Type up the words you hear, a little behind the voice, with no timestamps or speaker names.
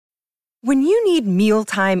When you need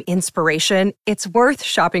mealtime inspiration, it's worth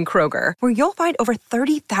shopping Kroger, where you'll find over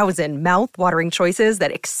 30,000 mouth-watering choices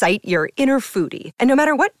that excite your inner foodie. And no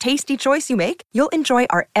matter what tasty choice you make, you'll enjoy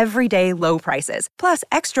our everyday low prices, plus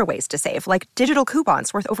extra ways to save, like digital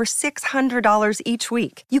coupons worth over $600 each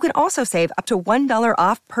week. You can also save up to $1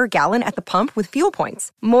 off per gallon at the pump with fuel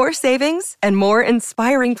points. More savings and more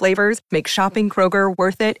inspiring flavors make shopping Kroger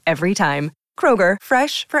worth it every time. Kroger,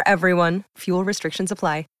 fresh for everyone. Fuel restrictions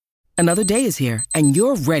apply. Another day is here, and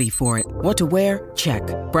you're ready for it. What to wear? Check.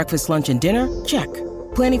 Breakfast, lunch, and dinner? Check.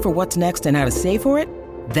 Planning for what's next and how to save for it?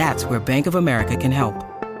 That's where Bank of America can help.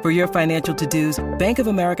 For your financial to-dos, Bank of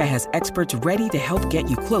America has experts ready to help get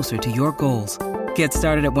you closer to your goals. Get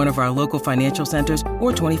started at one of our local financial centers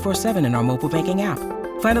or 24/7 in our mobile banking app.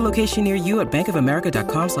 Find a location near you at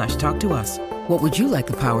bankofamerica.com/talktous. What would you like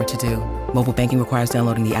the power to do? Mobile banking requires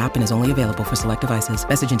downloading the app and is only available for select devices.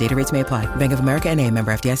 Message and data rates may apply. Bank of America N.A.,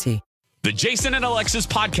 member FDIC. The Jason and Alexis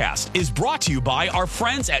podcast is brought to you by our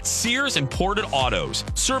friends at Sears Imported Autos,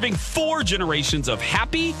 serving 4 generations of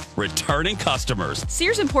happy, returning customers.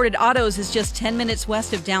 Sears Imported Autos is just 10 minutes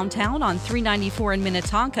west of downtown on 394 in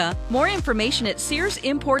Minnetonka. More information at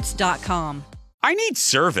SearsImports.com. I need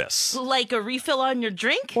service. Like a refill on your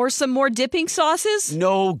drink? Or some more dipping sauces?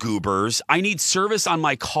 No, goobers. I need service on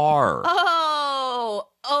my car. Oh,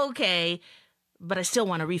 okay. But I still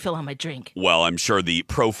want a refill on my drink. Well, I'm sure the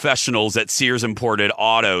professionals at Sears Imported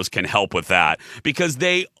Autos can help with that because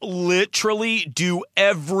they literally do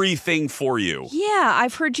everything for you. Yeah,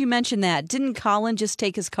 I've heard you mention that. Didn't Colin just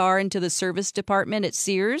take his car into the service department at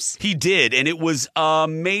Sears? He did, and it was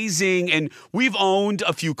amazing. And we've owned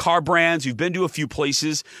a few car brands. We've been to a few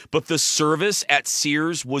places, but the service at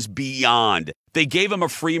Sears was beyond. They gave him a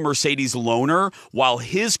free Mercedes loaner while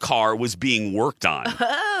his car was being worked on.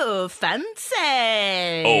 Oh,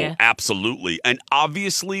 fancy. Oh, absolutely. And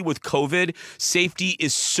obviously with COVID, safety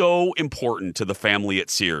is so important to the family at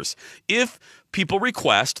Sears. If people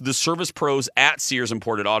request, the service pros at Sears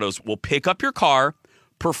Imported Autos will pick up your car,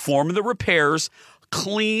 perform the repairs,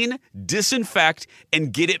 clean, disinfect,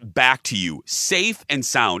 and get it back to you safe and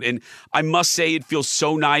sound. And I must say, it feels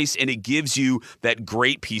so nice, and it gives you that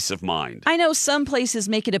great peace of mind. I know some places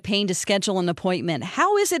make it a pain to schedule an appointment.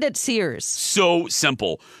 How is it at Sears? So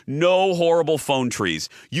simple. No horrible phone trees.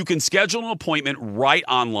 You can schedule an appointment right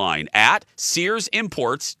online at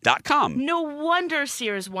SearsImports.com. No wonder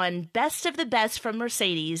Sears won Best of the Best from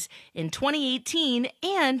Mercedes in 2018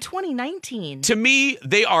 and 2019. To me,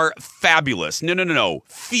 they are fabulous. No.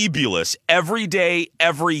 Fabulous. Every day,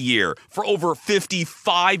 every year. For over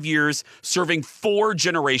 55 years, serving 4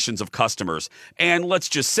 generations of customers. And let's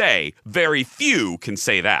just say, very few can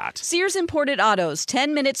say that. Sears Imported Autos,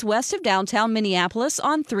 10 minutes west of downtown Minneapolis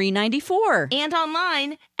on 394. And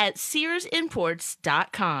online at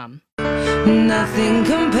SearsImports.com. Nothing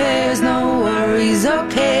compares, no worries or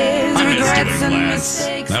cares. I miss doing Lance.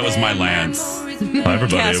 That was my Lance. Hi,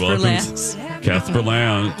 everybody. Casper Welcome Lance. Casper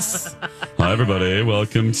Lance. Hi, everybody.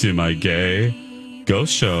 Welcome to my gay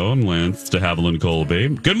ghost show. I'm Lance de Havilland Colby.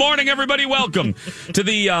 Good morning, everybody. Welcome to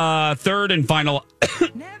the third and final.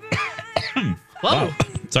 Whoa. Wow.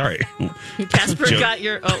 Sorry. Casper got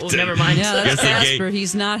your... Oh, never mind. Yeah, that's Guess the Casper.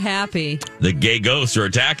 He's not happy. The gay ghosts are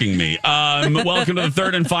attacking me. Welcome to the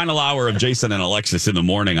third and final hour of Jason and Alexis in the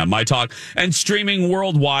morning on My Talk and streaming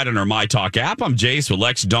worldwide on our My Talk app. I'm Jace with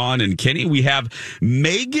Lex, Dawn, and Kenny. We have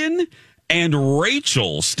Megan and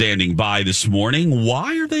Rachel standing by this morning.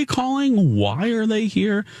 Why are they calling? Why are they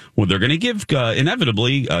here? Well, they're going to give,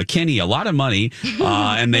 inevitably, Kenny a lot of money.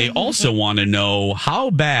 And they also want to know,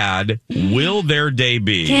 how bad will their day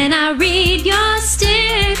be? Can I read your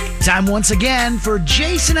stick? Time once again for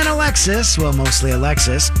Jason and Alexis, well, mostly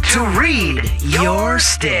Alexis, to read your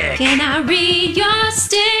stick. Can I read your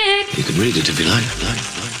stick? You can read it if you like.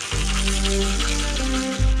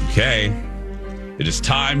 Okay. It is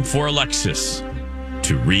time for Alexis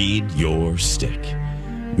to read your stick.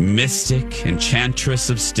 Mystic,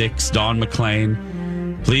 enchantress of sticks, Dawn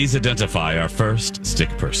McLean, please identify our first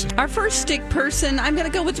stick person. Our first stick person, I'm going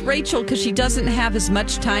to go with Rachel because she doesn't have as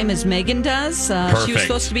much time as Megan does. She was Perfect.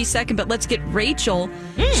 supposed to be second, but let's get Rachel.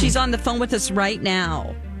 She's on the phone with us right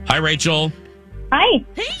now. Hi, Rachel. Hi.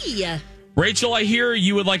 Hey. Rachel, I hear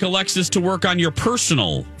you would like Alexis to work on your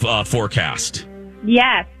personal forecast.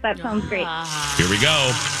 Yes, that sounds great. Here we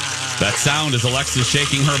go. That sound is Alexis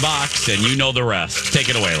shaking her box, and you know the rest. Take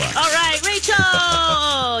it away, Lex. All right, Rachel.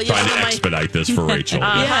 Trying to expedite this for Rachel.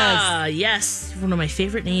 Yes. One of my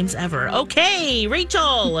favorite names ever. Okay,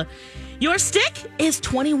 Rachel. Your stick is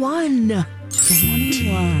 21.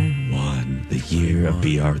 21. The year of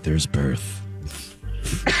B. Arthur's birth.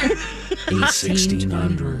 in the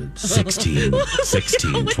 1600s.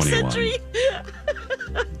 1621.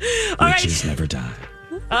 All right. Witches never die.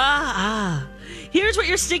 Here's what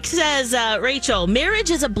your stick says, Rachel.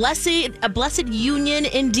 Marriage is a blessed union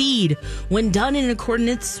indeed, when done in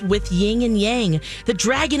accordance with yin and yang. The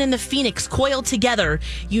dragon and the phoenix coiled together,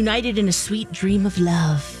 united in a sweet dream of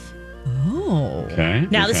love. Oh. Okay.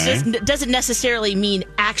 Now, this doesn't necessarily mean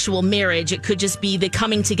actual marriage. It could just be the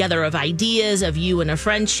coming together of ideas, of you and a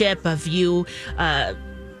friendship, of you.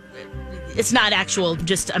 It's not actual,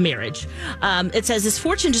 just a marriage. It says, this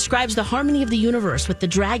fortune describes the harmony of the universe with the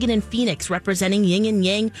dragon and phoenix representing yin and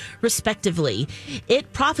yang, respectively.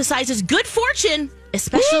 It prophesizes good fortune,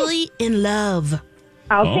 especially in love.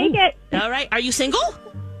 I'll take it. All right. Are you single?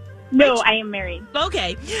 No, I am married.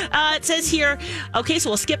 Okay. It says here, okay, so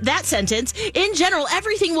we'll skip that sentence. In general,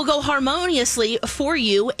 everything will go harmoniously for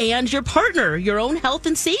you and your partner, your own health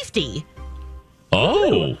and safety.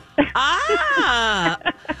 Oh.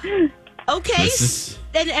 Okay.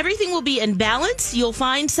 And everything will be in balance. You'll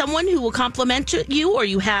find someone who will complement you, or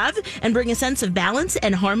you have, and bring a sense of balance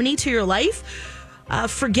and harmony to your life.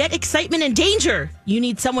 Forget excitement and danger. You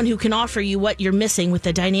need someone who can offer you what you're missing with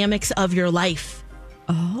the dynamics of your life.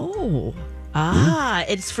 Oh.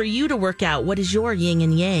 It's for you to work out what is your yin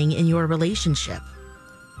and yang in your relationship.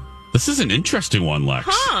 This is an interesting one, Lex.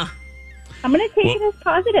 Huh. I'm going to take it as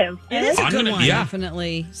positive. It is a I'm good gonna- one, yeah.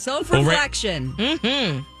 definitely.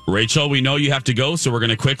 Self-reflection. Rachel, we know you have to go, so we're going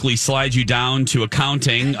to quickly slide you down to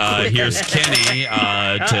accounting. Here's Kenny to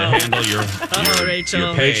handle your Rachel.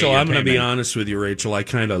 your pay, Rachel, your I'm going to be payment. honest with you, Rachel. I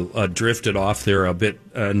kind of drifted off there a bit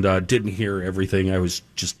and didn't hear everything. I was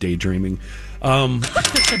just daydreaming.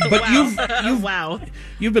 But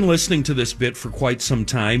you've been listening to this bit for quite some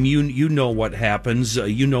time. You know what happens.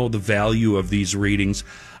 You know the value of these readings.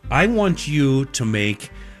 I want you to make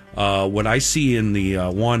what I see in the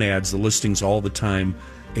want ads, the listings all the time,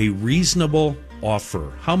 a reasonable offer.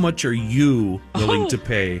 How much are you willing to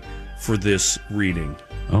pay for this reading?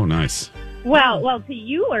 Oh, nice. Well, to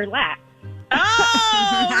you or Lex?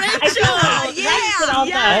 Oh, Rachel! All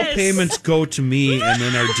payments go to me and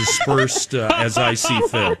then are dispersed as I see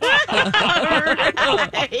fit.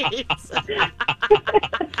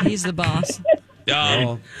 He's the boss.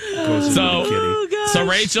 All goes into the kitty. So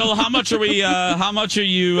Rachel, how much are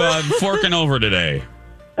you forking over today?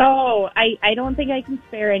 Oh, I don't think I can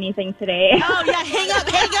spare anything today. Oh, yeah, hang up.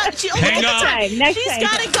 Hang up. Next She's time.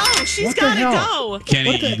 got to go. She's What the got to hell? go.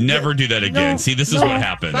 Kenny, never do that again. See, this is what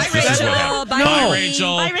happens. Bye, This is what Rachel. happens. Bye, Bye, Kenny.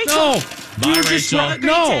 Rachel. Bye, Rachel. No, Bye, you just Rachel. want-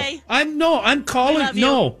 Great no. day. I'm calling. love you.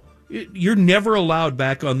 No, you're never allowed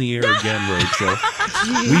back on the air again, Rachel.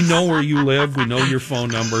 We know where you live. We know your phone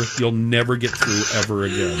number. You'll never get through ever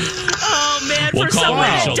again. Oh, man, We'll for call someone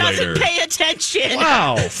Rachel who doesn't later. pay attention.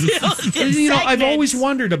 Wow. I've always Segments.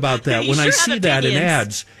 wondered about that. You When I sure see have that in opinions.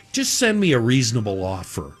 ads, just send me a reasonable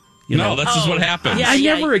offer. You No, know, that's just what happens. Yeah. I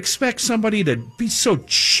never expect somebody to be so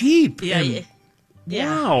cheap. Yeah, and-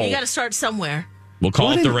 yeah. Wow. You got to start somewhere. We'll call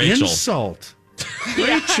What it the an Rachel. insult.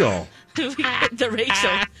 Rachel. The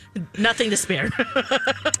Rachel. Nothing to spare.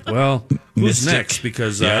 Well, who's Mystic. next?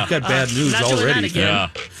 Because Yeah. I've got bad news not doing that already again. Yeah.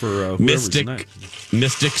 for whoever's Mystic,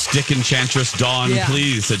 next. Stick Enchantress Dawn, Yeah.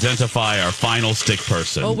 please identify our final stick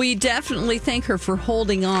person. Well, we definitely thank her for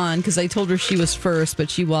holding on because I told her she was first, but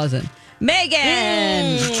she wasn't.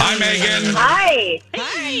 Megan! Hi, Megan. Hi.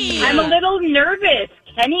 Hi. I'm a little nervous.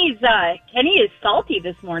 Kenny is salty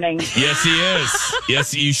this morning. Yes, he is.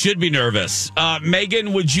 Yes, you should be nervous.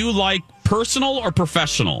 Megan, would you like personal or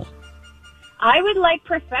professional? I would like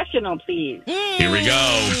professional, please. Here we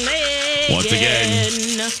go. Once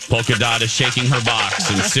again, Polka Dot is shaking her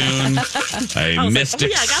box, and soon a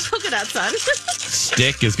Mystic I got polka dots on.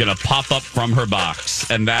 stick is going to pop up from her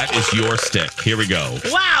box, and that is your stick. Here we go.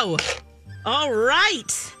 Wow. All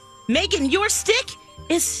right. Megan, your stick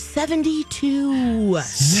is 72.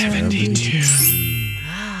 72.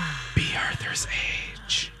 B. Arthur's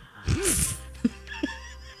age.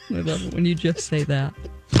 I love it when you just say that.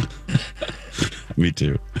 Me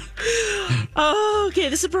too. Okay,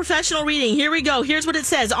 this is a professional reading. Here we go. Here's what it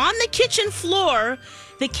says. On the kitchen floor,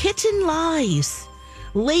 the kitten lies,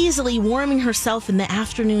 lazily warming herself in the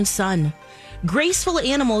afternoon sun. Graceful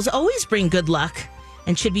animals always bring good luck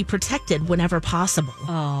and should be protected whenever possible.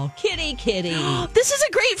 Oh, kitty. This is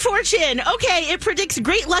a great fortune. Okay, it predicts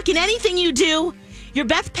great luck in anything you do. Your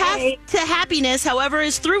best path to happiness, however,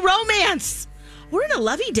 is through romance. We're in a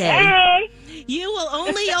lovey day. Hey. You will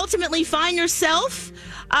only ultimately find yourself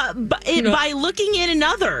by looking in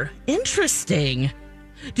another. Interesting.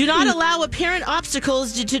 Do not allow apparent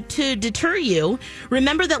obstacles to deter you.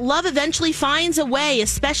 Remember that love eventually finds a way,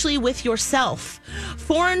 especially with yourself.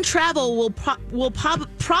 Foreign travel will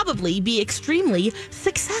probably be extremely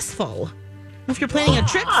successful. If you're planning a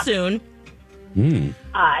trip soon.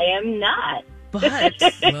 I am not. But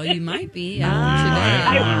Well, you might be.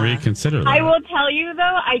 I want to reconsider that. I will tell you though,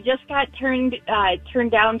 I just got turned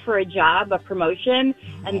down for a job, a promotion,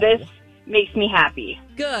 and this makes me happy.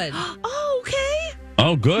 Good. oh, okay.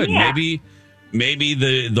 Oh, good. Yeah. Maybe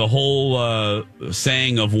the whole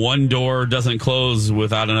saying of one door doesn't close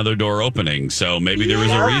without another door opening. So maybe there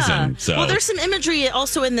is a reason. So Well, there's some imagery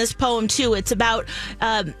also in this poem too. It's about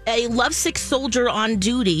a lovesick soldier on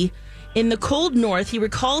duty. In the cold north, he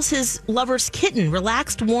recalls his lover's kitten,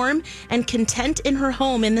 relaxed, warm, and content in her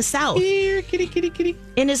home in the south. Here, kitty, kitty, kitty.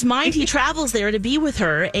 In his mind, he travels there to be with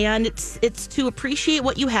her, and it's to appreciate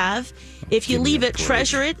what you have. If you Give me leave a it, break.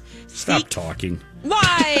 treasure it. Stop talking.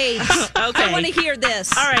 Why? Okay. I want to hear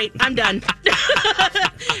this. All right, I'm done.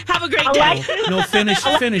 Have a great day. Alexis, No,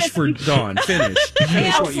 finish for Dawn. Finish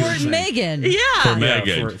Now what you were for saying. Megan. Yeah. For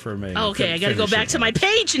Megan. For Megan. Okay, I got to go Finish back it, to my Dawn.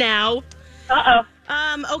 page now. uh-oh.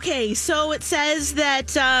 Okay, so it says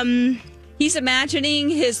that He's imagining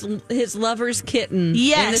his lover's kitten in the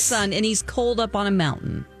Yes. sun, and he's cold up on a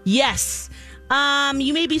mountain. yes,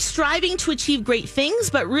 you may be striving to achieve great things,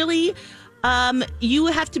 but really, you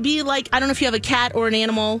have to be like, I don't know if you have a cat or an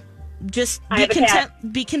animal. Just I be have a content.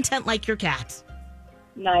 cat. Be content like your cat.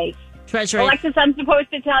 Nice. Treasure it. Alexis, I'm supposed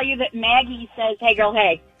to tell you that Maggie says, hey girl,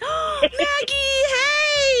 hey. Maggie,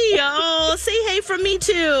 hey! Oh, say hey from me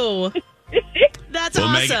too. That's Well,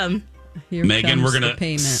 Megan- awesome. Here Megan, comes we're the gonna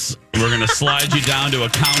payment. we're gonna slide you down to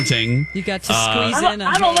accounting. You got to squeeze in.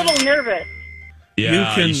 I'm a little nervous. Yeah, You you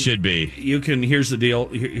can- should be. You can. Here's the deal.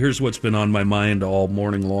 Here's what's been on my mind all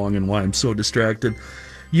morning long, and why I'm so distracted.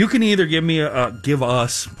 You can either give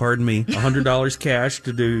us, $100 cash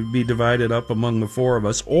to be divided up among the four of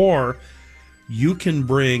us, or you can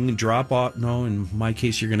drop off. No, in my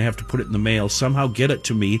case, you're going to have to put it in the mail. Somehow get it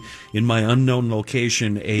to me in my unknown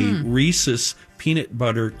location. A Reese's peanut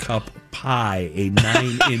butter cup pie, a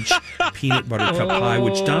 9-inch peanut butter cup pie,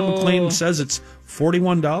 which Don McLean says it's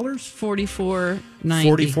 $41. $44.90.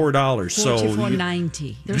 $44. So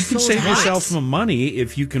 $44.90. you can save yourself some money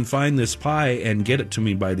if you can find this pie and get it to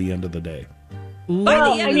me by the end of the day.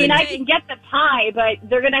 Well, end I of mean, the I day- can get the pie, but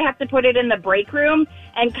they're going to have to put it in the break room.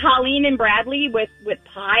 And Colleen and Bradley with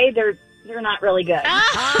pie, they're not really good.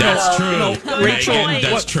 That's true, Rachel, Megan.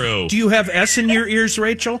 That's what- true. Do you have S in your ears,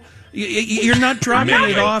 Rachel? You're not dropping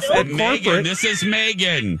it off at Megan, corporate. this is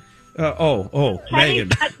Megan. Megan.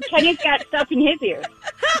 Kenny's got stuff in his ears.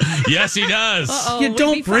 Yes, he does. Uh-oh, You we'd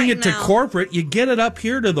don't be bring fighting it to now. corporate. You get it up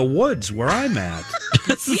here to the woods where I'm at.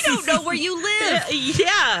 You don't know where you live.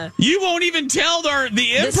 Yeah. You won't even tell the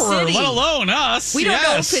emperor, city. let alone us. We don't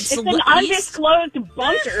know if It's an undisclosed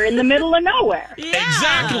bunker in the middle of nowhere.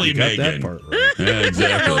 Exactly, You got Megan. that part right. Yeah, We don't know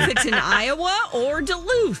exactly. if it's in Iowa or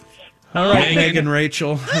Duluth. All right, Megan. Megan,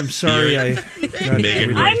 Rachel. I'm sorry You're- I got Megan,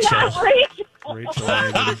 everything. I'm not Rachel. Rachel,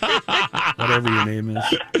 Megan, whatever your name is.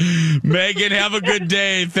 Megan, have a good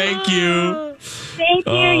day. Thank you. Thank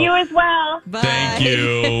you. You as well. Bye. Thank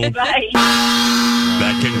you. Bye.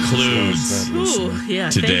 That concludes Ooh, yeah.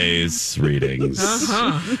 today's readings.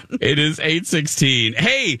 It is 8:16.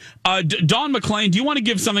 Hey, Dawn McLean, do you want to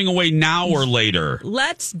give something away now or later?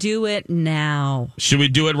 Let's do it now. Should we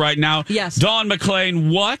do it right now? Yes. Dawn McLean,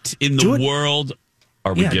 what in the Do it. world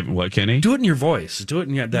are we Yeah. giving? What, Kenny? Do it in your voice. Do it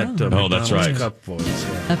in that Oh, that's McDonald's right. cup voice.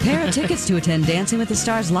 Yeah. A pair of tickets to attend Dancing with the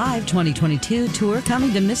Stars Live 2022 tour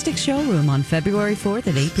coming to Mystic Showroom on February 4th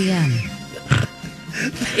at 8 p.m.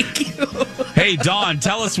 Hey, Dawn,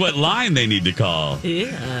 tell us what line they need to call.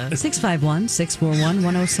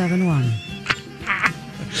 651-641-1071.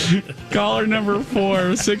 Caller number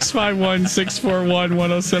 4,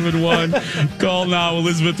 651-641-1071. Call now.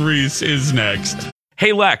 Elizabeth Reese is next.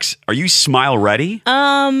 Hey, Lex, are you smile ready?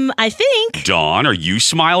 I think. Dawn, are you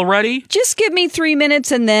smile ready? Just give me 3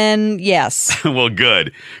 minutes and then yes. Well,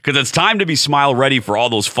 good, because it's time to be smile ready for all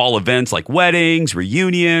those fall events like weddings,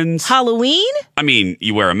 reunions. Halloween? I mean,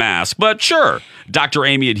 you wear a mask, but sure. Dr.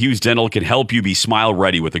 Amy at Hughes Dental can help you be smile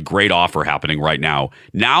ready with a great offer happening right now.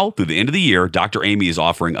 Now, through the end of the year, Dr. Amy is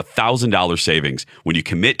offering $1,000 savings when you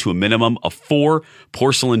commit to a minimum of 4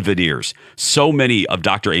 porcelain veneers. So many of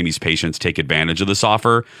Dr. Amy's patients take advantage of this offer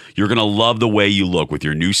offer, you're going to love the way you look with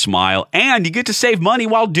your new smile, and you get to save money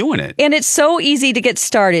while doing it. And it's so easy to get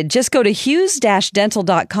started. Just go to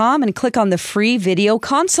hughes-dental.com and click on the free video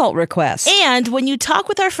consult request. And when you talk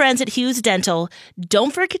with our friends at Hughes Dental,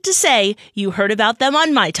 don't forget to say you heard about them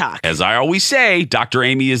on My Talk. As I always say, Dr.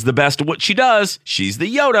 Amy is the best at what she does. She's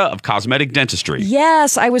the Yoda of cosmetic dentistry.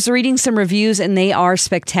 Yes, I was reading some reviews and they are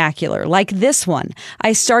spectacular. Like this one.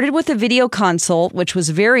 I started with a video consult, which was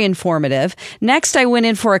very informative. Next, I went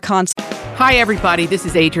in for a consult. Hi, everybody. This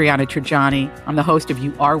is Adriana Trajani. I'm the host of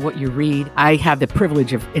You Are What You Read. I have the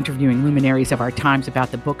privilege of interviewing luminaries of our times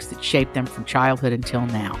about the books that shaped them from childhood until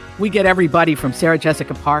now. We get everybody from Sarah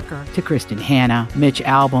Jessica Parker to Kristen Hanna, Mitch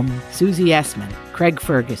Albom, Susie Essman, Craig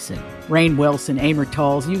Ferguson, Rainn Wilson, Amor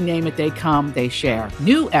Tolls, you name it, they come, they share.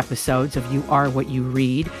 New episodes of You Are What You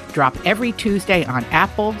Read drop every Tuesday on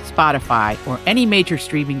Apple, Spotify, or any major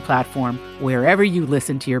streaming platform wherever you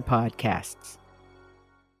listen to your podcasts.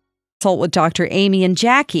 With Dr. Amy and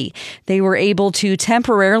Jackie. They were able to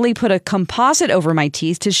temporarily put a composite over my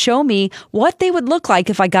teeth to show me what they would look like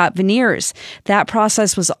if I got veneers. That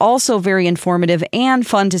process was also very informative and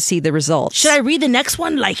fun to see the results. Should I read the next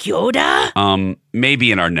one like Yoda?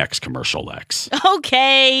 Maybe in our next commercial, Lex.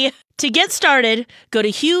 Okay. To get started, go to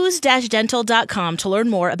hughes-dental.com to learn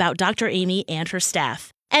more about Dr. Amy and her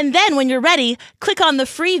staff. And then when you're ready, click on the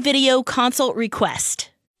free video consult request.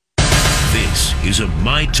 This is a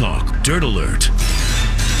My Talk Dirt Alert.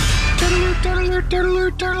 Dirt alert, dirt alert, dirt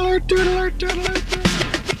alert, dirt alert, dirt alert, dirt alert.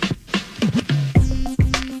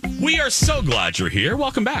 We are so glad you're here.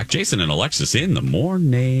 Welcome back. Jason and Alexis in the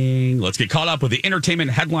morning. Let's get caught up with the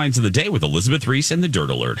entertainment headlines of the day with Elizabeth Reese and the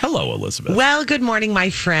Dirt Alert. Hello, Elizabeth. Well, good morning,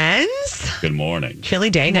 my friends. Good morning.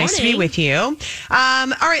 Chilly day. Nice to be with you. All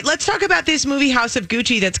right, let's talk about this movie House of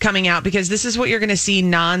Gucci that's coming out, because this is what you're going to see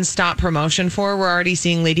nonstop promotion for. We're already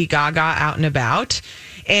seeing Lady Gaga out and about.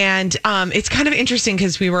 And it's kind of interesting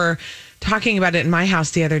because we were talking about it in my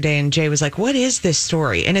house the other day, and Jay was like, what is this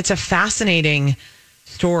story? And it's a fascinating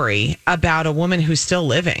story about a woman who's still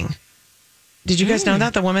living. Did you guys know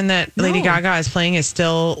that? The woman that Lady Gaga is playing is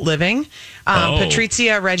still living.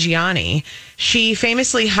 Patrizia Reggiani. She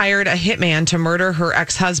famously hired a hitman to murder her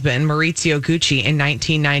ex-husband, Maurizio Gucci, in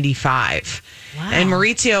 1995. Wow. And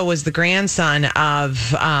Maurizio was the grandson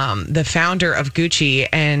of the founder of Gucci,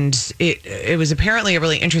 and it was apparently a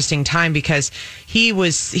really interesting time because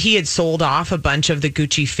he had sold off a bunch of the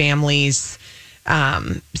Gucci family's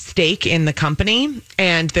stake in the company,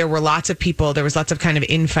 and there was lots of kind of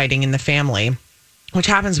infighting in the family, which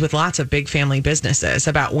happens with lots of big family businesses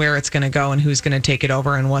about where it's going to go and who's going to take it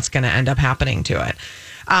over and what's going to end up happening to it.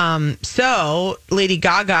 So Lady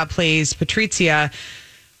Gaga plays Patrizia,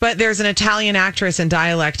 but there's an Italian actress and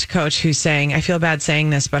dialect coach who's saying, I feel bad saying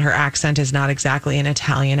this, but her accent is not exactly an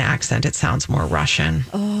Italian accent. It sounds more Russian.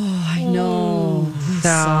 Oh, I know. So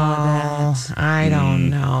I don't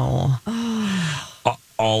know.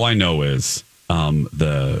 All I know is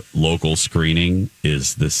the local screening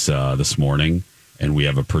is this morning, and we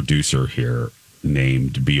have a producer here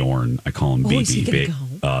named Bjorn. I call him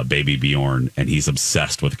Baby Bjorn, and he's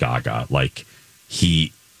obsessed with Gaga. Like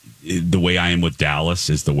the way I am with Dallas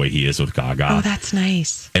is the way he is with Gaga. Oh, that's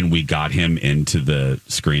nice. And we got him into the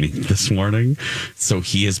screening this morning. So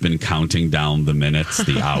he has been counting down the minutes,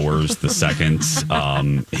 the hours, the seconds.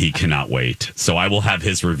 He cannot wait. So I will have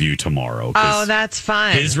his review tomorrow. Oh, that's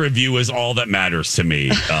fun. His review is all that matters to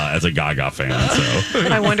me as a Gaga fan. So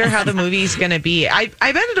I wonder how the movie's going to be. I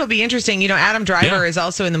bet it'll be interesting. You know, Adam Driver is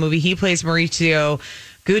also in the movie. He plays Maurizio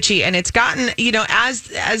Gucci, and it's gotten,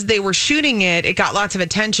 as they were shooting it, it got lots of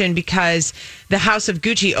attention because the House of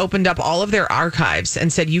Gucci opened up all of their archives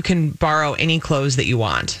and said you can borrow any clothes that you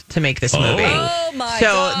want to make this movie. Oh my so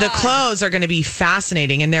God. The clothes are going to be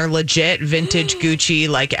fascinating, and they're legit vintage Gucci,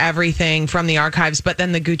 like everything from the archives. But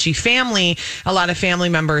then the Gucci family, a lot of family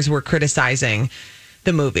members were criticizing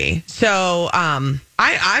the movie. So I'm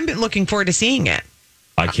looking forward to seeing it.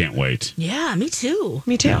 I can't wait. Yeah, me too.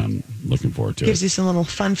 Me too. Yeah, I'm looking forward to it. Gives you some little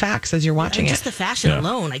fun facts as you're watching just the fashion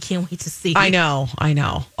alone. I can't wait to see. I know.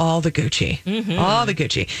 All the Gucci. Mm-hmm. All the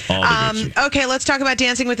Gucci. Okay, let's talk about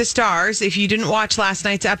Dancing with the Stars. If you didn't watch last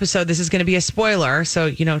night's episode, this is going to be a spoiler.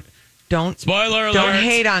 So, don't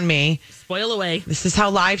hate on me. Spoil away. This is how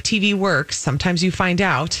live TV works. Sometimes you find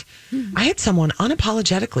out. I had someone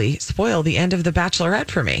unapologetically spoil the end of The Bachelorette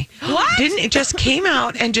for me. What? It just came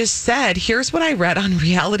out and just said, here's what I read on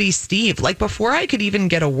Reality Steve. Like before I could even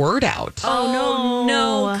get a word out. Oh,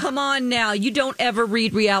 no. Come on now. You don't ever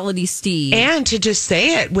read Reality Steve. And to just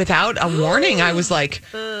say it without a warning, I was like,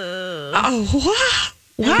 oh,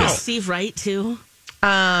 wow. Steve Wright, too.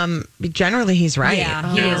 Generally, he's right.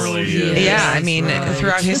 Yeah, Yeah, I mean,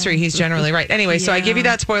 throughout history, he's generally right. Anyway, so I give you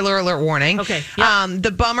that spoiler alert warning. Okay.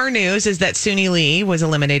 The bummer news is that Suni Lee was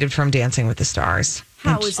eliminated from Dancing with the Stars.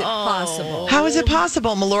 How is it possible? How is it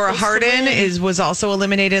possible? Melora Hardin was also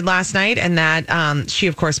eliminated last night, and that she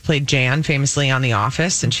of course played Jan famously on The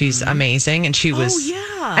Office, and she's amazing. And she was,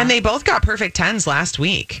 and they both got perfect 10s last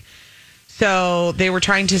week. So they were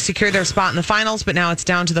trying to secure their spot in the finals, but now it's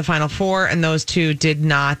down to the final 4, and those two did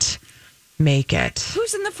not make it.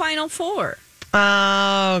 Who's in the final 4?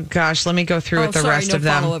 Oh gosh, let me go through with the rest of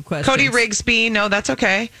them. Follow-up questions. Cody Rigsby, no, that's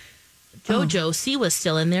okay. JoJo Siwa's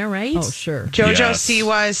still in there, right? Oh, sure. JoJo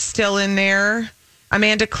Siwa is still in there.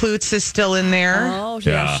 Amanda Klutz is still in there. Oh,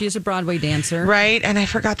 yeah. She's a Broadway dancer. Right. And I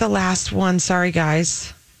forgot the last one. Sorry,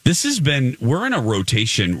 guys. This has been, we're in a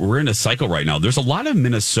rotation. We're in a cycle right now. There's a lot of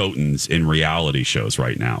Minnesotans in reality shows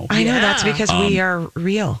right now. I know. That's because we are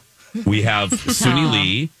real. We have Suni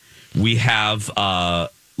Lee. We have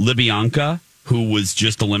Libyanka, who was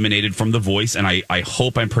just eliminated from The Voice. And I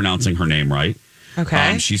hope I'm pronouncing her name right.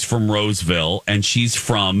 Okay. She's from Roseville, and she's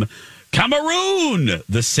from Cameroon,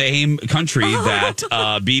 the same country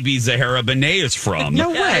that Bibi Zahara Benet is from. No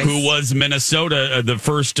way. Who was Minnesota, the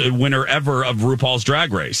first winner ever of RuPaul's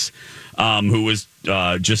Drag Race, who was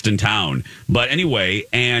just in town. But anyway,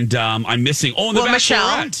 and I'm missing, and the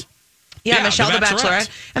Bachelorette. Yeah, Michelle the Bachelorette.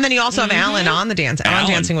 And then you also have Alan on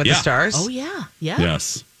Dancing with the Stars. Oh, yeah.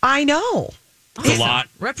 Yes. I know. It's a lot.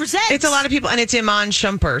 Represent. It's a lot of people. And it's Iman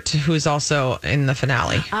Shumpert, who's also in the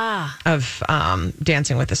finale of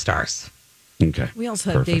Dancing with the Stars. Okay. We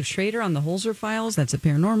also have Dave Schrader on the Holzer Files. That's a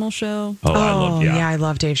paranormal show. I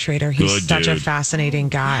love Dave Schrader. He's Good such dude. a fascinating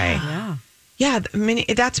guy. Yeah. I mean,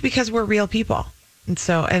 that's because we're real people. And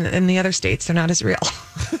so, and in the other states, they're not as real.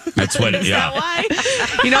 That's what, Is that why?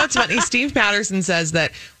 You know, it's funny. Steve Patterson says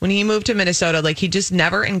that when he moved to Minnesota, like he just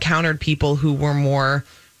never encountered people who were more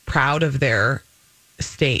proud of their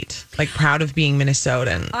state, like proud of being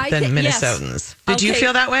Minnesotan than Minnesotans. Yes. Did you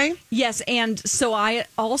feel that way? Yes, and so I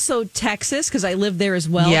also Texas, because I lived there as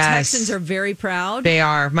well. Yes. Texans are very proud. They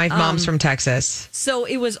are. My mom's from Texas. So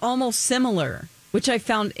it was almost similar, which I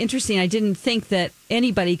found interesting. I didn't think that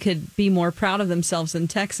anybody could be more proud of themselves than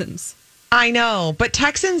Texans. I know, but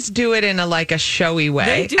Texans do it in a showy way.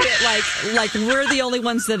 They do it like we're the only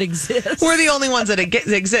ones that exist. We're the only ones that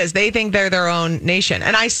exist. They think they're their own nation.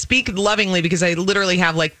 And I speak lovingly because I literally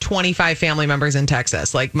have 25 family members in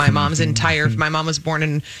Texas. Like my mom's my mom was born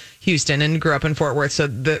in Houston and grew up in Fort Worth. So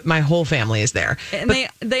my whole family is there. And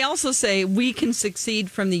they also say we can succeed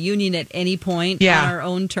from the union at any point on our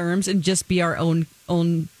own terms and just be our own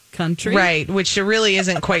country. Right, which really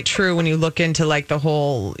isn't quite true when you look into the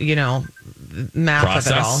whole, math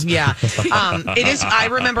process of it all. Yeah. It is. I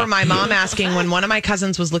remember my mom asking when one of my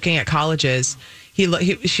cousins was looking at colleges, she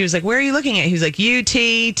was like, "Where are you looking at?" He was like,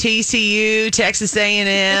 "UT, TCU, Texas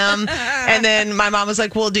A&M." And then my mom was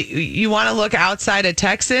like, "Well, do you want to look outside of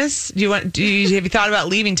Texas? Have you thought about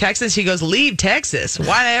leaving Texas?" He goes, "Leave Texas? Why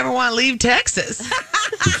do I ever want to leave Texas?"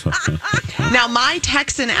 Now, my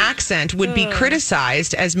Texan accent would be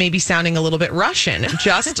criticized as maybe sounding a little bit Russian,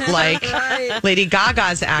 just like Lady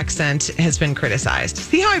Gaga's accent has been criticized.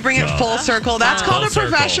 See how I bring it full circle? That's called a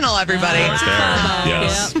professional, everybody.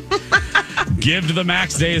 Yes. Give to the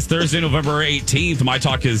Max Day is Thursday, November 18th. My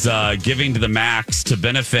Talk is giving to the max to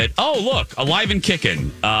benefit. Oh, look, Alive and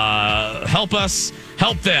Kickin'. Help us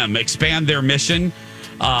help them expand their mission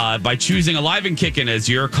by choosing Alive and Kickin' as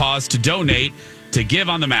your cause to donate to give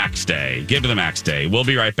on the Max Day. Give to the Max Day. We'll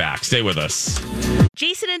be right back. Stay with us.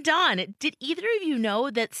 Jason and Dawn, did either of you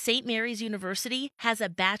know that St. Mary's University has a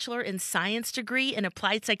Bachelor in Science degree in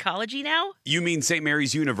Applied Psychology now? You mean St.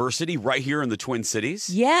 Mary's University right here in the Twin Cities?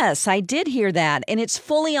 Yes, I did hear that. And it's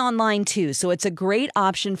fully online too, so it's a great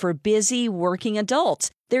option for busy working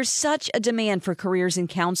adults. There's such a demand for careers in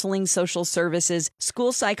counseling, social services,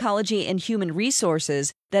 school psychology, and human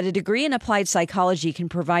resources that a degree in applied psychology can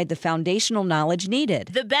provide the foundational knowledge needed.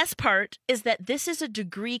 The best part is that this is a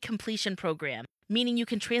degree completion program, meaning you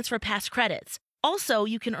can transfer past credits. Also,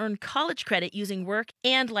 you can earn college credit using work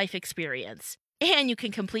and life experience. And you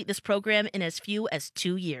can complete this program in as few as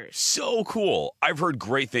 2 years. So cool. I've heard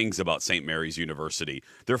great things about St. Mary's University.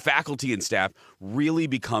 Their faculty and staff really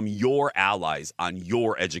become your allies on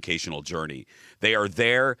your educational journey. They are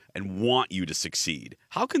there and want you to succeed.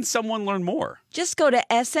 How can someone learn more? Just go to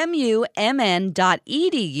smumn.edu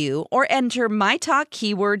or enter my talk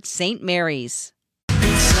keyword St. Mary's.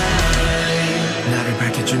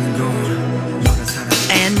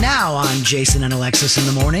 And now on Jason and Alexis in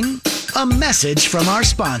the Morning, a message from our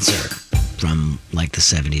sponsor from the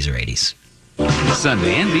 70s or 80s.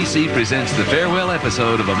 Sunday, NBC presents the farewell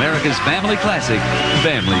episode of America's family classic,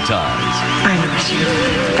 Family Ties. I miss you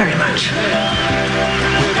very much.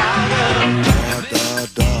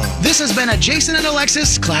 This has been a Jason and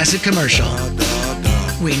Alexis classic commercial.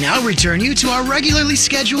 We now return you to our regularly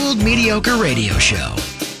scheduled mediocre radio show.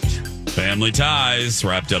 Family Ties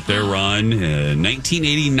wrapped up their run in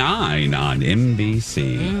 1989 on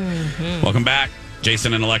NBC. Mm-hmm. Welcome back.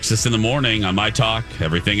 Jason and Alexis in the morning on My Talk,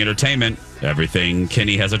 Everything Entertainment, Everything.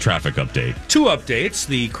 Kenny has a traffic update. 2 updates.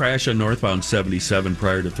 The crash on northbound 77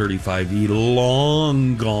 prior to 35E,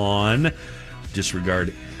 long gone.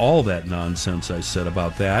 Disregard all that nonsense I said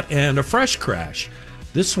about that. And a fresh crash.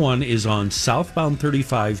 This one is on southbound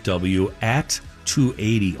 35W at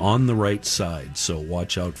 280 on the right side. So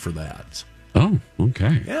watch out for that. Oh,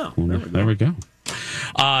 okay. Yeah, Well, there we go.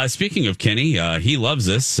 Speaking of Kenny, he loves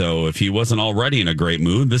this, so if he wasn't already in a great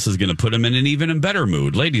mood, this is going to put him in an even better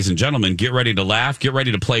mood. Ladies and gentlemen, get ready to laugh, get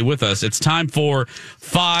ready to play with us. It's time for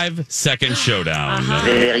 5-Second Showdown.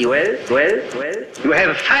 Very well. You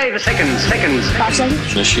have 5 seconds. 5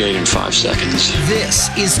 seconds? Initiating 5 seconds. This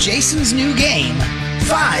is Jason's new game,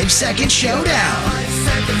 5-Second Showdown.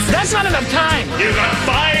 That's not enough time. You got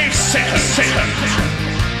 5 seconds.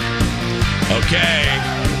 Okay.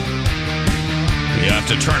 We have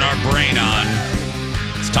to turn our brain on.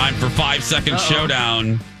 It's time for 5-Second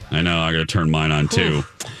Showdown. I know, I got to turn mine on too.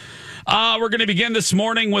 We're going to begin this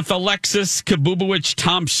morning with Alexis Kabubowicz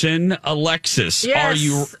Thompson. Alexis,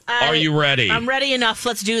 Yes, are you ready? I'm ready enough.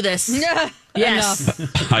 Let's do this. Yes.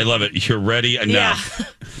 I love it. You're ready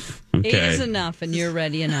enough. Yeah. Okay. 8 is enough, and you're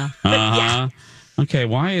ready enough. Uh-huh. Okay,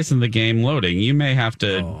 why isn't the game loading? You may have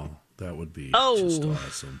to... Oh, that would be just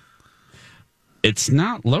awesome. It's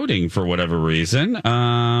not loading for whatever reason.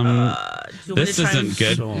 This isn't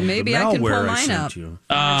good. So Maybe the I can pull malware I mine sent up. you.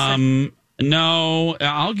 No,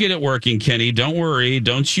 I'll get it working, Kenny. Don't worry.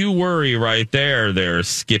 Don't you worry right there,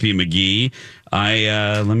 Skippy McGee.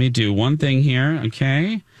 Let me do one thing here,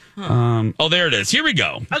 okay? There it is. Here we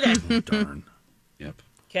go. Okay. Oh, darn. Yep.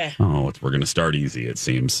 Okay. Oh, we're going to start easy, it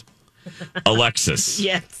seems. Alexis.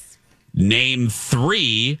 Yes. Name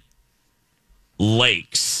 3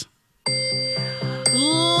 lakes.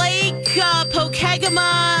 Lake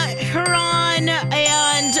Pokegama, Huron,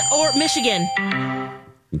 or Michigan.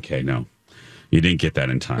 Okay, no. You didn't get that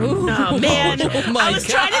in time. Oh, man. I was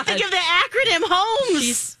trying to gosh. think of the acronym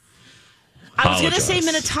Holmes. I was going to say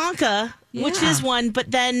Minnetonka, which is one, but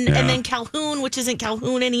then and then Calhoun, which isn't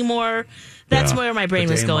Calhoun anymore. That's where my brain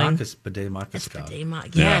was going.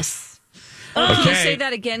 Bidet-Makaska. Yes. Can you say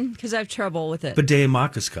that again? Because I have trouble with it.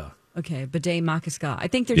 Bidet-Makaska. Okay, Bidet-Makaska. I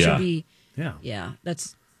think there should be... Yeah,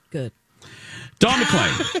 that's good. Don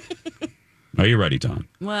McClain. Are you ready, Don?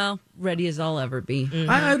 Well, ready as I'll ever be. Mm-hmm.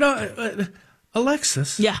 I don't...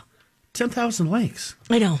 Alexis. Yeah. 10,000 lakes.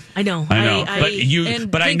 I know. But I know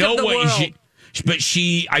what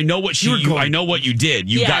I know what you did.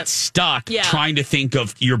 You got stuck trying to think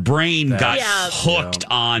of, your brain got hooked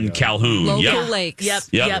on Calhoun. Local lakes.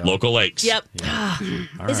 Yep. Local lakes. Yep.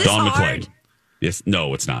 Is this Don hard? McClain. Yes.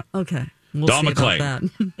 No, it's not. Okay. We'll Don see about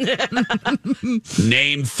McClain.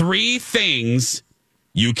 Name 3 things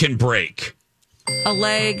you can break. A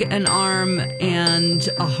leg, an arm, and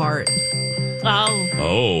a heart.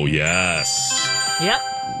 Oh, yes. Yep.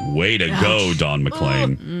 Way to go, Don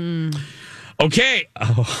McClain. Okay.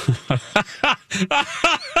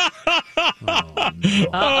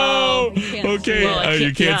 Okay. Well,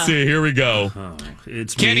 you can't see it. Here we go.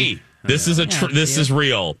 It's Kenny. me. This is this is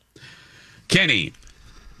real. Kenny,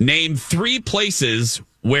 name 3 places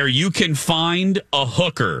where you can find a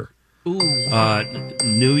hooker.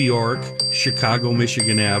 New York, Chicago,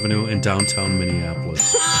 Michigan Avenue, and downtown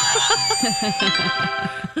Minneapolis.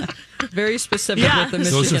 Very specific with the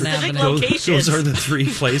Michigan Avenue. Those are the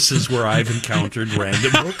 3 places where I've encountered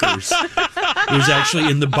random hookers. It was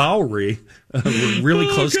actually in the Bowery,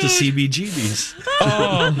 really close to CBGB's.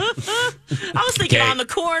 I was thinking on the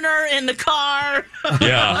corner, in the car.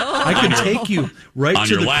 Yeah. I could take you right on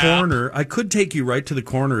to your the lap. corner. I could take you right to the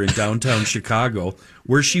corner in downtown Chicago,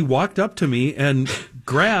 where she walked up to me and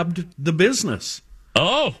grabbed the business.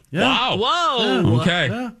 Oh, wow. Whoa. Yeah. Okay.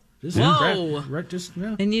 Yeah. Whoa.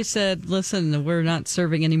 And you said, listen, we're not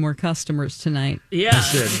serving any more customers tonight. Yeah. I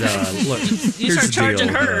said, look, You here's start the charging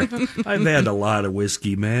deal. her. I've had a lot of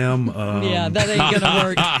whiskey, ma'am. Yeah, that ain't going to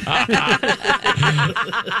work.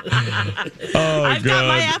 I've got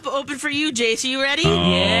my app open for you, Jace. Are you ready?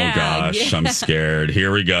 Oh, gosh. I'm scared.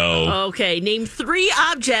 Here we go. Okay. Name 3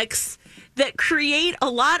 objects that create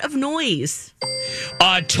a lot of noise.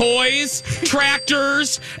 Toys,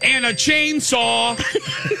 tractors, and a chainsaw.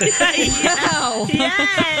 Wow.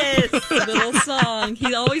 Yes. Little song.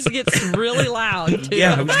 He always gets really loud, too.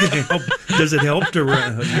 Yeah, I was gonna help. Does it help to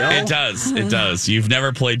yell? It does. It does. You've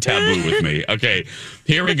never played Taboo with me. Okay,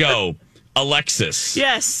 here we go. Alexis.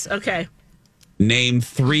 Yes. Okay. Name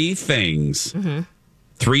 3 things,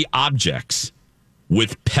 3 objects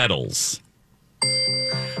with pedals.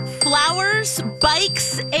 Flowers,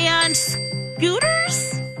 bikes, and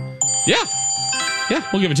scooters? Yeah. Yeah,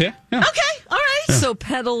 we'll give it to you. Yeah. Okay. All right. So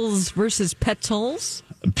pedals versus petals?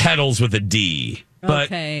 Pedals with a D. But,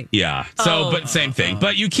 Okay. Yeah. So, but same thing.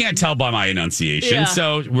 But you can't tell by my enunciation, Yeah.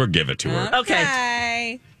 so we'll give it to her.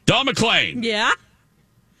 Okay. Don McClain. Yeah.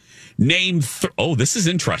 Name. This is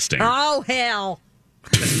interesting. Oh, hell.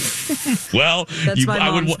 Well, That's my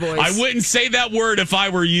mom's voice. I wouldn't say that word if I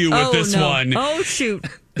were you with this no. one. Oh, shoot.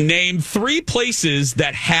 Name 3 places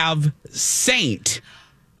that have saint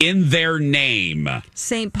in their name.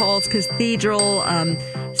 St. Paul's Cathedral,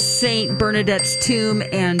 St. Bernadette's Tomb,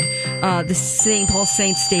 and the St. Paul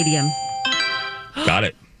Saints Stadium. Got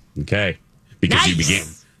it. Okay. Because you Nice. began.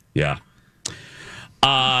 Yeah.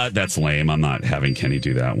 That's lame. I'm not having Kenny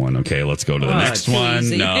do that one. Okay, let's go to the next too one.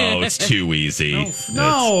 easy. No, it's too easy.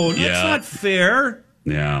 No, that's yeah. not fair.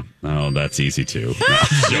 Yeah. Oh, that's easy too. No,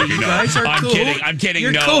 I'm joking. You No, guys are I'm cahoot- kidding. I'm kidding.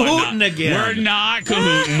 You're no, cahooting I'm not. again. We're not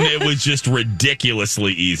cahooting. It was just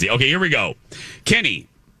ridiculously easy. Okay, here we go. Kenny,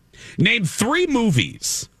 name 3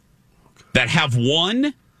 movies that have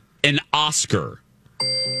won an Oscar.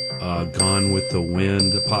 Gone with the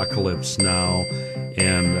Wind, Apocalypse Now,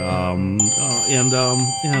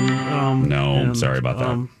 No, sorry about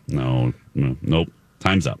that. No, nope.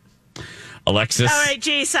 Time's up. Alexis. All right,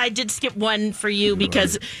 Jace, I did skip one for you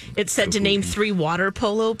because it said to name 3 water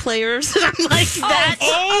polo players. I'm like, that.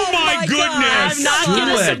 Oh, my goodness. I'm not Do going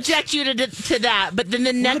to it. subject you to that. But then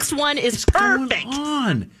the next one is perfect.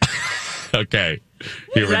 on. Okay,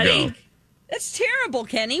 here we Ready? go. That's terrible,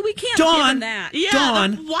 Kenny. We can't give Dawn, him that. Yeah,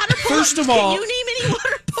 Dawn, the water polo. first of all- can you name any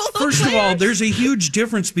water polo First of all, players? there's a huge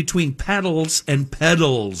difference between pedals and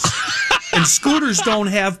pedals. And scooters don't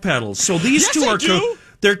have pedals. So these Yes, two they are do.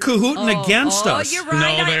 they're cahooting against Oh, us. you're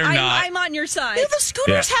right. No, they're not. I'm on your side. Yeah, the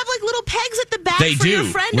scooters Yeah. have like little pegs at the back They for your do.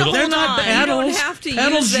 friend Little- to They're hold not on. pedals. You don't have to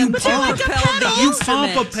pedals use you them to pump. propel the You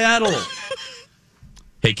pump a instrument. pedal.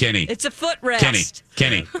 Hey, Kenny. It's a footrest.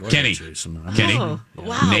 Kenny. Jason. Kenny. Oh,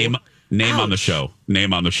 wow. Name on the Ouch. show.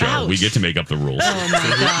 Name on the show. Ouch. We get to make up the rules. Oh, my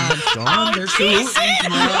God. Dawn, they're cahooting.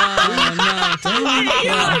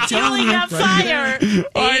 You are totally on fire.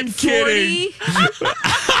 I'm kidding.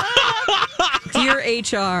 840. Dear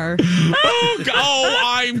HR.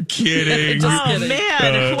 I'm kidding. Just Oh, kidding.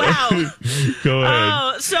 man. Wow. Go ahead.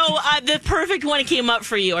 Oh, so the perfect one came up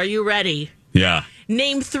for you. Are you ready? Yeah.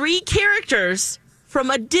 Name 3 characters from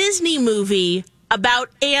a Disney movie about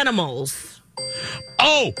animals.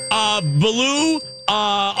 Baloo,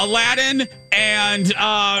 Aladdin, and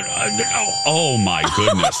oh my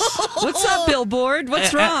goodness. What's up, Billboard?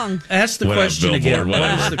 What's wrong? Ask the What up, question Billboard? again. What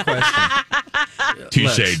Whatever. is the question?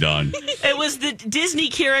 Touche, Don. It was the Disney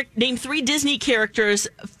character. Name 3 Disney characters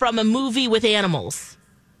from a movie with animals.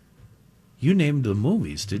 You named the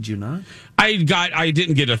movies, did you not? I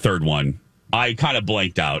didn't get a third one. I kind of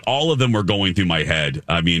blanked out. All of them were going through my head.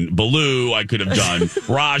 I mean, Baloo, I could have done.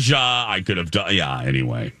 Raja, I could have done. Yeah,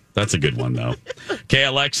 anyway. That's a good one, though. Okay,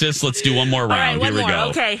 Alexis, let's do one more round. All right, one Here we more. go.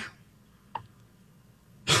 Okay.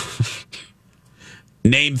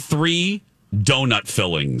 Name 3 donut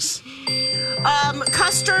fillings.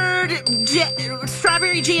 Custard,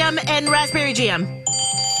 strawberry jam, and raspberry jam.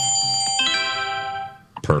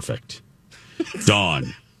 Perfect.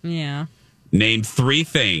 Dawn, Yeah. name 3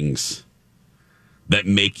 things that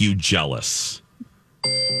make you jealous.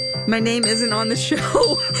 My name isn't on the show.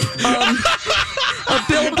 A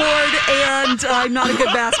billboard, and I'm not a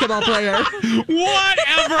good basketball player.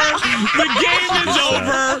 Whatever. The game is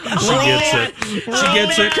over. She gets it. She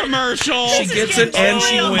gets it. Commercial. She gets it, and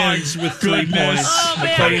she Oh, my wins with 3 goodness. points. Oh, man.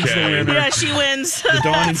 McClain's the Okay. winner. Yeah, she wins. The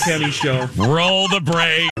Dawn and Kenny Show. Roll the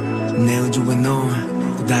break. 내 우주에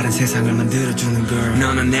넌 다른 세상을 만들어주는 girl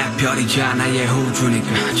너는 내 별이자 나의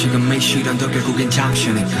호주니까 지금 이 시련도 결국엔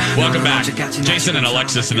잠시니까 Welcome back. Jason and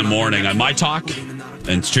Alexis in the morning on My Talk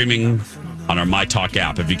and streaming on our My Talk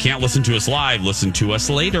app. If you can't listen to us live, listen to us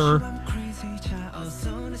later.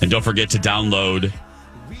 And don't forget to download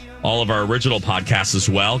all of our original podcasts as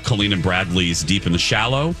well. Colleen and Bradley's Deep in the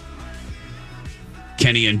Shallow.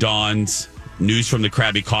 Kenny and Dawn's News from the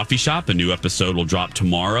Krabby Coffee Shop. A new episode will drop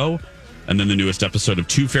tomorrow. And then the newest episode of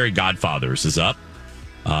Two Fairy Godfathers is up.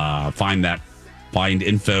 Find that Find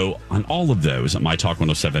info on all of those at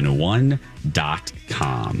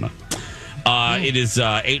mytalk1071.com. It is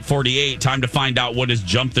 8:48. Time to find out what has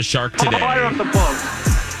jumped the shark today. Fire up the boat.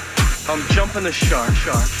 I'm jumping the shark.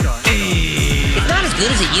 It's not as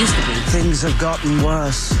good as it used to be. Things have gotten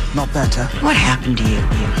worse, not better. What happened to you?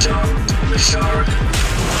 Jump the shark.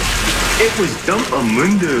 It was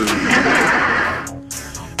Dumpamundo.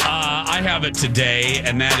 I have it today,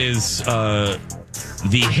 and that is the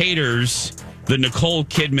haters, the Nicole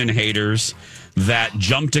Kidman haters that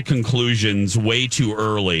jumped to conclusions way too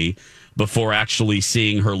early before actually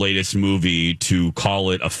seeing her latest movie to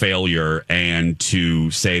call it a failure and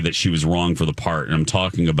to say that she was wrong for the part. And I'm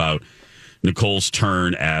talking about Nicole's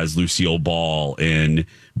turn as Lucille Ball in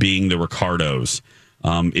Being the Ricardos.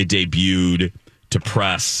 It debuted to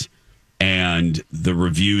press, and the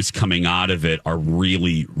reviews coming out of it are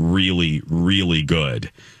really, really, really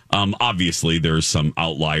good. Obviously, there's some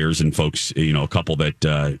outliers and folks, a couple that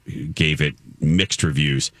gave it mixed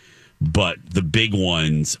reviews. But the big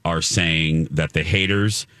ones are saying that the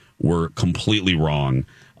haters were completely wrong,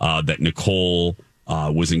 that Nicole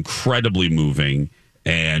was incredibly moving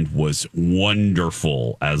and was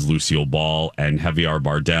wonderful as Lucille Ball, and Javier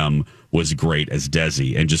Bardem was great as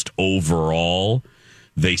Desi. And just overall,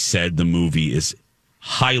 they said the movie is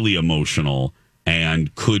highly emotional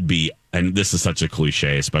and could be, and this is such a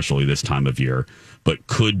cliche, especially this time of year, but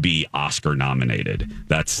could be Oscar nominated.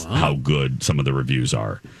 That's how good some of the reviews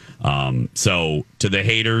are. So to the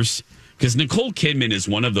haters, because Nicole Kidman is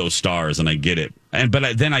one of those stars, and I get it,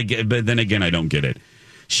 but then again, I don't get it.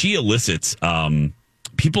 She elicits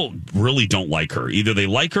people really don't like her. Either they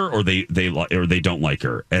like her or they don't like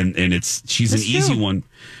her, and she's an easy one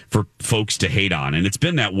for folks to hate on, and it's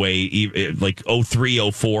been that way like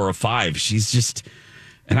 03, 04, 05. She's just.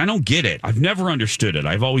 And I don't get it. I've never understood it.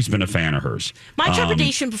 I've always been a fan of hers. My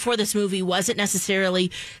interpretation before this movie wasn't necessarily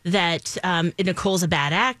that Nicole's a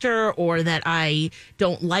bad actor or that I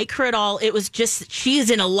don't like her at all. It was just she's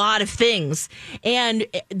in a lot of things. And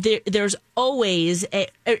there's always,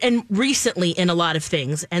 and recently in a lot of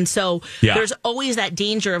things. And so there's always that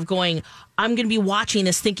danger of going, I'm going to be watching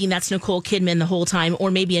this thinking that's Nicole Kidman the whole time,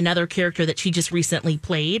 or maybe another character that she just recently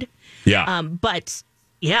played. Yeah. But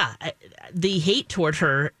yeah, the hate toward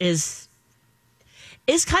her is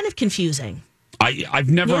kind of confusing. I've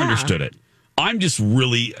never understood it. I'm just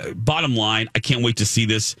really, bottom line, I can't wait to see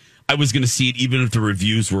this. I was going to see it even if the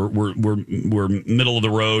reviews were middle of the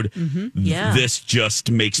road. Mm-hmm. Yeah. This just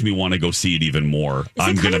makes me want to go see it even more. Is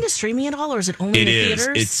it coming to streaming at all, or is it only in the theaters?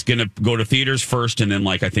 It's going to go to theaters first, and then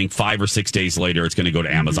I think 5 or 6 days later, it's going to go to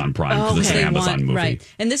Amazon Prime because it's an Amazon movie.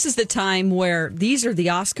 Right. And this is the time where these are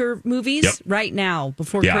the Oscar movies right now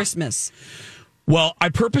before Christmas. Well, I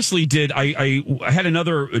purposely did. I had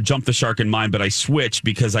another Jump the Shark in mind, but I switched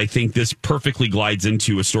because I think this perfectly glides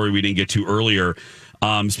into a story we didn't get to earlier.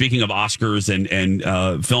 Speaking of Oscars and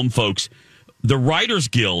film folks, the Writers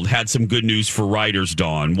Guild had some good news for writers,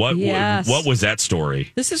 Dawn. What was that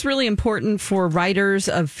story? This is really important for writers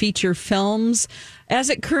of feature films. As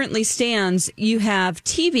it currently stands, you have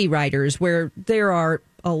TV writers where there are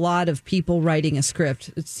a lot of people writing a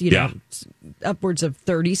script. It's it's upwards of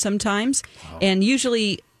 30 sometimes. Wow. And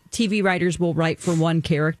usually TV writers will write for one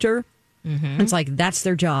character. Mm-hmm. It's like that's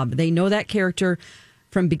their job. They know that character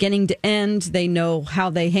from beginning to end. They know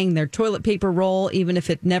how they hang their toilet paper roll, even if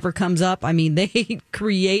it never comes up. I mean, they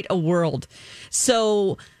create a world.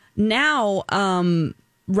 So now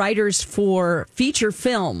writers for feature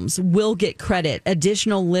films will get credit,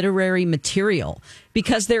 additional literary material,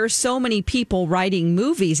 because there are so many people writing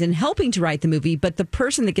movies and helping to write the movie. But the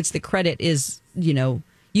person that gets the credit is, you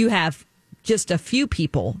have just a few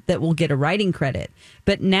people that will get a writing credit.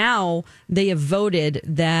 But now they have voted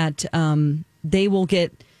that they will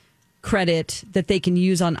get credit that they can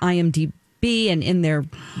use on IMDb and in their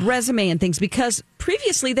resume and things, because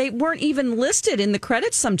previously they weren't even listed in the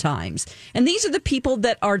credits sometimes. And these are the people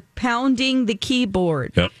that are pounding the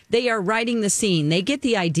keyboard. Yep. They are writing the scene. They get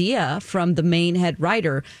the idea from the main head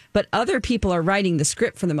writer, but other people are writing the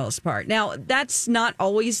script for the most part. Now, that's not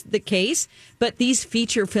always the case, but these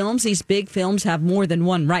feature films, these big films, have more than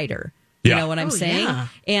one writer. You know what I'm saying? Yeah.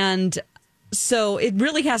 And so it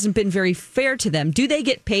really hasn't been very fair to them. Do they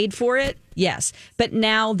get paid for it? Yes. But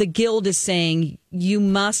now the Guild is saying you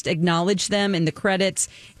must acknowledge them in the credits,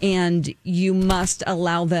 and you must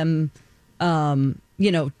allow them, to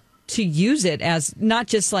use it as not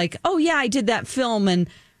just like, oh, yeah, I did that film. And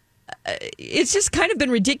it's just kind of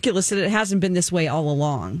been ridiculous that it hasn't been this way all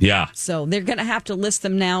along. Yeah. So they're going to have to list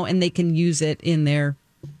them now, and they can use it in their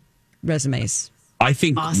resumes. I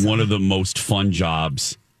think one of the most fun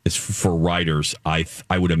jobs is for writers, I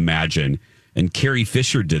would imagine, And Carrie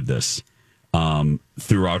Fisher did this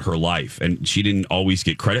throughout her life, and she didn't always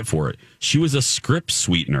get credit for it. She was a script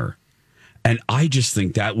sweetener, and I just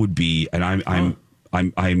think that would be. And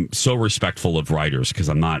I'm so respectful of writers because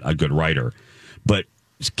I'm not a good writer, but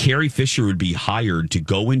Carrie Fisher would be hired to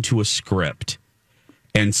go into a script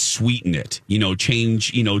and sweeten it,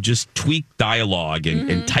 change, just tweak dialogue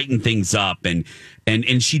and tighten things up. And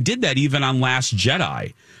she did that even on Last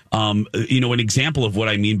Jedi. An example of what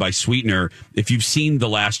I mean by sweetener, if you've seen The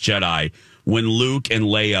Last Jedi, when Luke and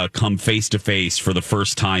Leia come face to face for the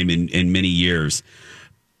first time in many years,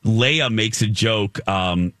 Leia makes a joke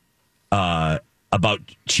about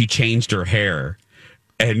she changed her hair,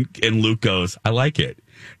 and Luke goes, "I like it."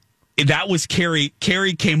 That was Carrie.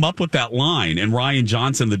 Carrie came up with that line, and Rian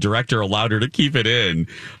Johnson, the director, allowed her to keep it in.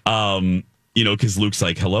 Because Luke's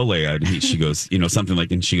like, "Hello, Leia," and she goes, something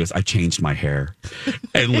like, and she goes, "I changed my hair,"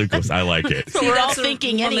 and Luke goes, "I like it." So we're all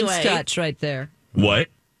thinking woman's anyway. touch right there. What?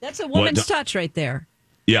 That's a woman's touch right there.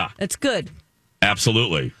 Yeah, that's good.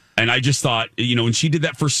 Absolutely. And I just thought, and she did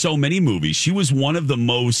that for so many movies. She was one of the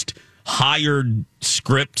most hired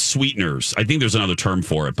script sweeteners. I think there's another term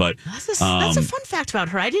for it, but that's a fun fact about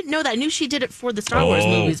her. I didn't know that. I knew she did it for the Star Wars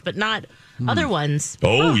movies, but not other ones.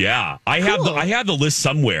 Oh yeah, I have the list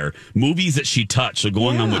somewhere. Movies that she touched. So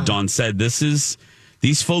going on what Dawn said, these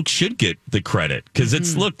folks should get the credit because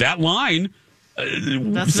it's look, that line.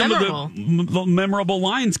 That's some memorable. of the memorable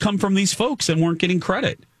lines come from these folks and weren't getting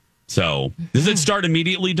credit. So does it start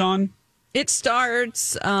immediately, Dawn? It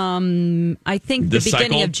starts, I think, the This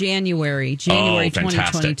beginning cycle? of January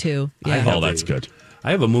Fantastic. 2022. Yeah. That's good. I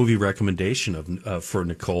have a movie recommendation for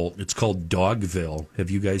Nicole. It's called Dogville. Have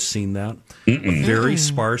you guys seen that? A very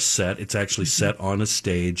sparse set. It's actually set on a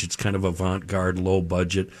stage. It's kind of avant-garde, low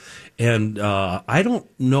budget. And I don't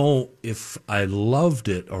know if I loved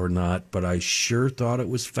it or not, but I sure thought it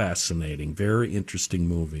was fascinating. Very interesting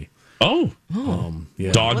movie. Oh.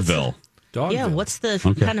 Yeah. Dogville. Dogville. Yeah, what's the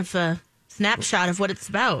kind of snapshot of what it's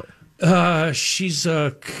about? She's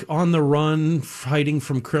on the run, hiding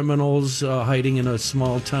from criminals, hiding in a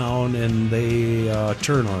small town, and they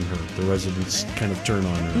turn on her. The residents kind of turn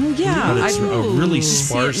on her. Oh, yeah. But it's a really see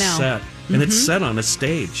sparse it now. set, and it's set on a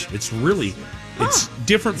stage. It's really, it's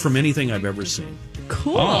different from anything I've ever seen.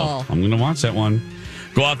 Cool. Oh, I'm going to watch that one.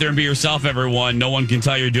 Go out there and be yourself, everyone. No one can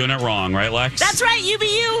tell you're doing it wrong, right, Lex? That's right, you be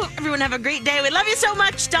you. Everyone have a great day. We love you so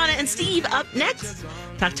much. Donna and Steve up next.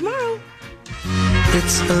 Talk tomorrow.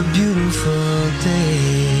 It's a beautiful day